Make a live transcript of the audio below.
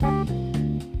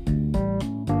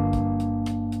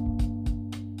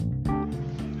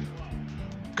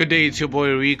Good day, it's your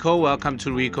boy Rico. Welcome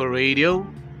to Rico Radio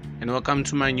and welcome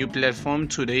to my new platform.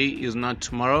 Today is not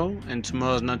tomorrow and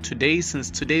tomorrow is not today. Since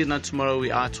today is not tomorrow,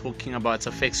 we are talking about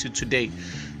affects you today.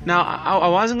 Now, I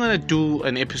wasn't going to do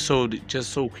an episode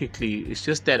just so quickly. It's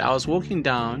just that I was walking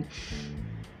down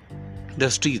the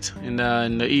street in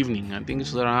the evening. I think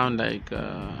it was around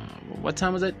what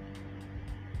time was it?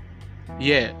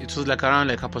 Yeah, it was like around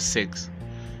 6:30.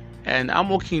 And I'm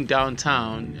walking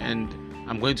downtown and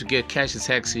I'm going to catch a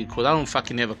taxi because I don't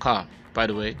fucking have a car, by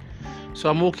the way. So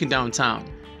I'm walking downtown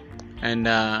and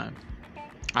I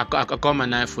got my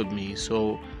knife with me.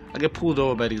 So I get pulled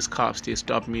over by these cops. They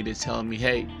stop me. They tell me,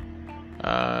 hey,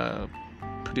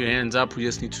 put your hands up. We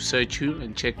just need to search you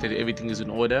and check that everything is in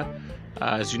order.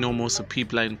 As you know, most of the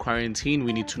people are in quarantine.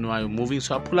 We need to know how you're moving.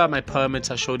 So I pull out my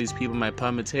permits. I show these people my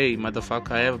permits. Hey,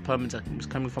 motherfucker, I have a permit. I'm just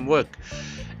coming from work.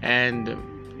 And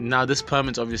now this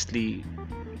permit obviously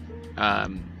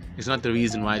it's not the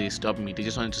reason why they stopped me. They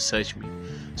just wanted to search me.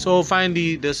 So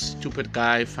finally this stupid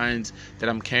guy finds that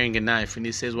I'm carrying a knife and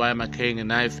he says, why am I carrying a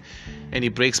knife? And he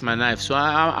breaks my knife. So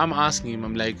I'm asking him,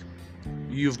 I'm like,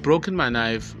 you've broken my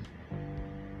knife,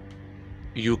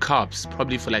 you cops,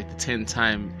 probably for the 10th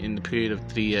time in the period of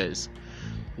 3 years.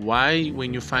 Why,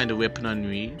 when you find a weapon on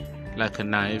me, like a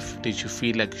knife, did you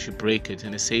feel like you should break it?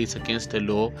 And they say it's against the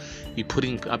law, you're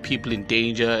putting people in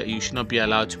danger, you should not be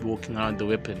allowed to be walking around the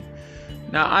weapon.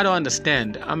 Now I don't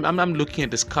understand. I'm looking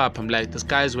at this cop. I'm like, this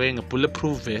guy's wearing a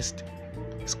bulletproof vest,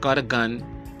 he's got a gun,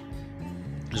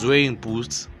 he's wearing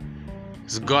boots,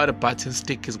 he's got a button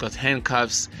stick, he's got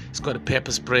handcuffs, he's got a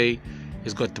pepper spray,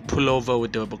 he's got the pullover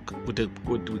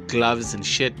with gloves and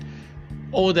shit,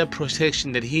 all that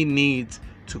protection that he needs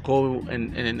to go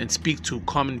and speak to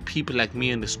common people like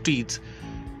me in the streets.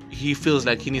 He feels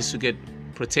like he needs to get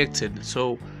protected.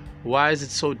 So why is it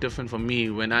so different for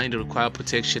me when I require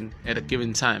protection at a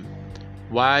given time?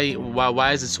 Why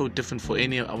is it so different for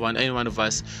any one of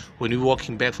us when we're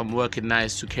walking back from work at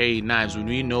night to carry knives, when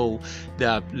we know there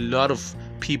are a lot of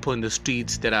people in the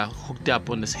streets that are hooked up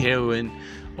on this heroin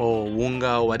or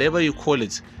wunga or whatever you call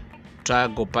it,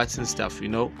 drug or button stuff,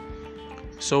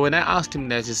 So when I asked him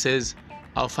that, he says,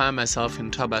 I'll find myself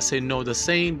in trouble. I say, no, the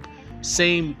same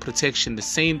protection, the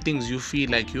same things you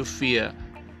feel like you fear,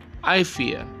 I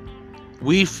fear.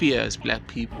 We fear as black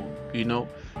people,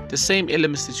 the same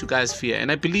elements that you guys fear.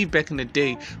 And I believe back in the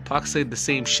day, Park said the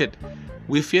same shit.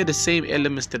 We fear the same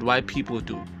elements that white people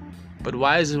do. But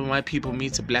why is it when white people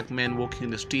meet a black man walking in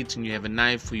the streets and you have a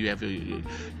knife or you have your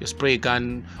spray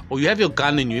gun or you have your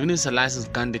gun in you, even if it's a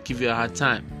licensed gun, they give you a hard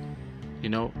time,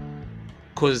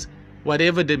 Because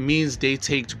whatever the means they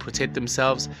take to protect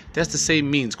themselves, that's the same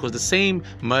means. Because the same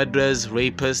murderers,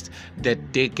 rapists that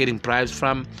they're getting bribes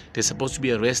from, they're supposed to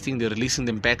be arresting, they're releasing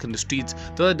them back in the streets.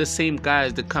 Those are the same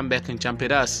guys that come back and jump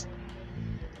at us.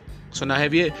 So now,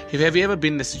 have you ever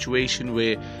been in a situation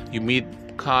where you meet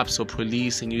cops or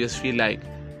police and you just feel like,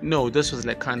 no, this was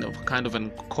kind of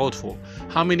uncalled for?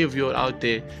 How many of you out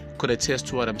there could attest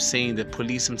to what I'm saying, that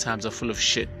police sometimes are full of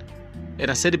shit? And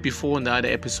I said it before in the other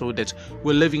episode that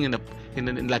we're living in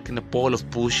a ball of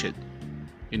bullshit.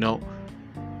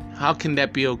 How can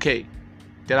that be okay?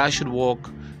 That I should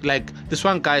walk, this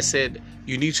one guy said,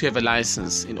 you need to have a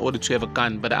license in order to have a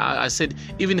gun. But I said,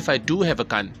 even if I do have a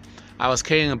gun, I was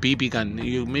carrying a BB gun.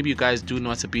 Maybe you guys do know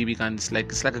what's a BB gun. It's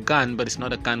like a gun, but it's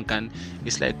not a gun.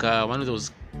 It's like one of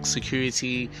those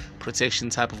security protection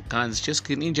type of guns. Just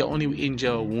can only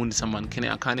injure or wound someone. Can't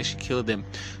actually kill them.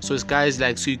 So this guy's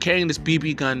like, so you're carrying this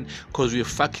BB gun because we're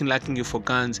fucking liking you for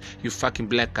guns, you fucking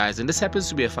black guys. And this happens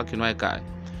to be a fucking white guy.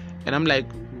 And I'm like,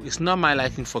 it's not my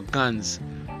liking for guns.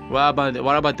 What about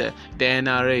the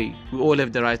NRA? We all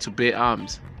have the right to bear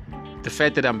arms. The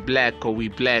fact that I'm black or we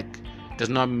black does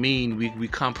not mean we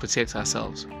can't protect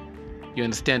ourselves. You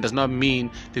understand? Does not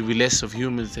mean that we're less of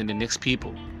humans than the next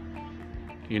people.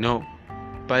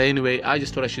 But anyway, I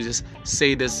just thought I should just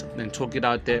say this and talk it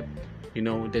out there.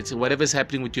 That whatever's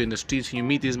happening with you in the streets, you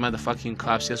meet these motherfucking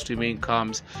cops, just remain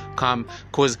calm.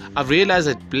 Because I've realized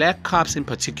that black cops in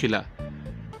particular,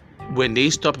 when they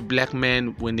stop a black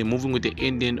man, when they're moving with the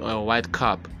Indian or a white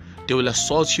cop, they will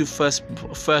assault you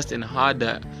first and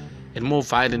harder and more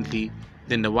violently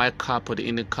than the white cop or the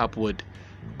Indian cop would.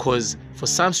 Because for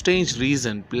some strange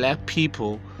reason, black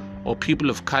people or people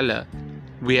of color,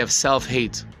 we have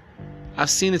self-hate.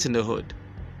 I've seen it in the hood.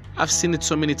 I've seen it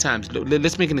so many times.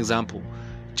 Let's make an example.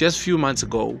 Just a few months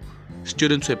ago,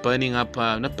 students were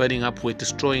we're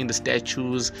destroying the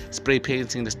statues, spray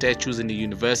painting the statues in the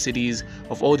universities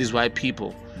of all these white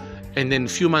people. And then a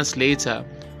few months later,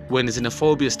 when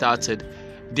xenophobia started,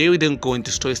 They didn't go and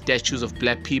destroy statues of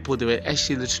black people. They were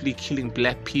actually literally killing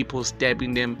black people,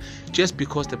 stabbing them, just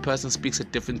because the person speaks a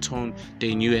different tone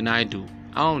than you and I do.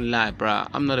 I don't lie, bruh.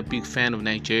 I'm not a big fan of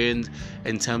Nigerians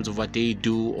in terms of what they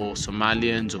do, or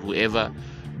Somalians, or whoever.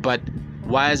 But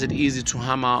why is it easy to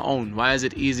harm our own? Why is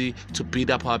it easy to beat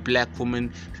up our black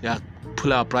women,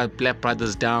 pull our black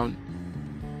brothers down,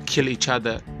 kill each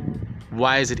other?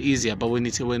 Why is it easier? But when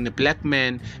the black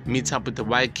man meets up with the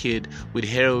white kid with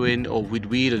heroin or with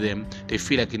weed of them, they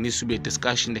feel like it needs to be a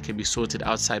discussion that can be sorted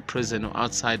outside prison or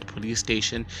outside the police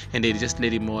station, and they just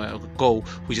let him go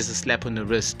with just a slap on the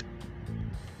wrist.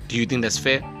 Do you think that's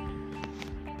fair?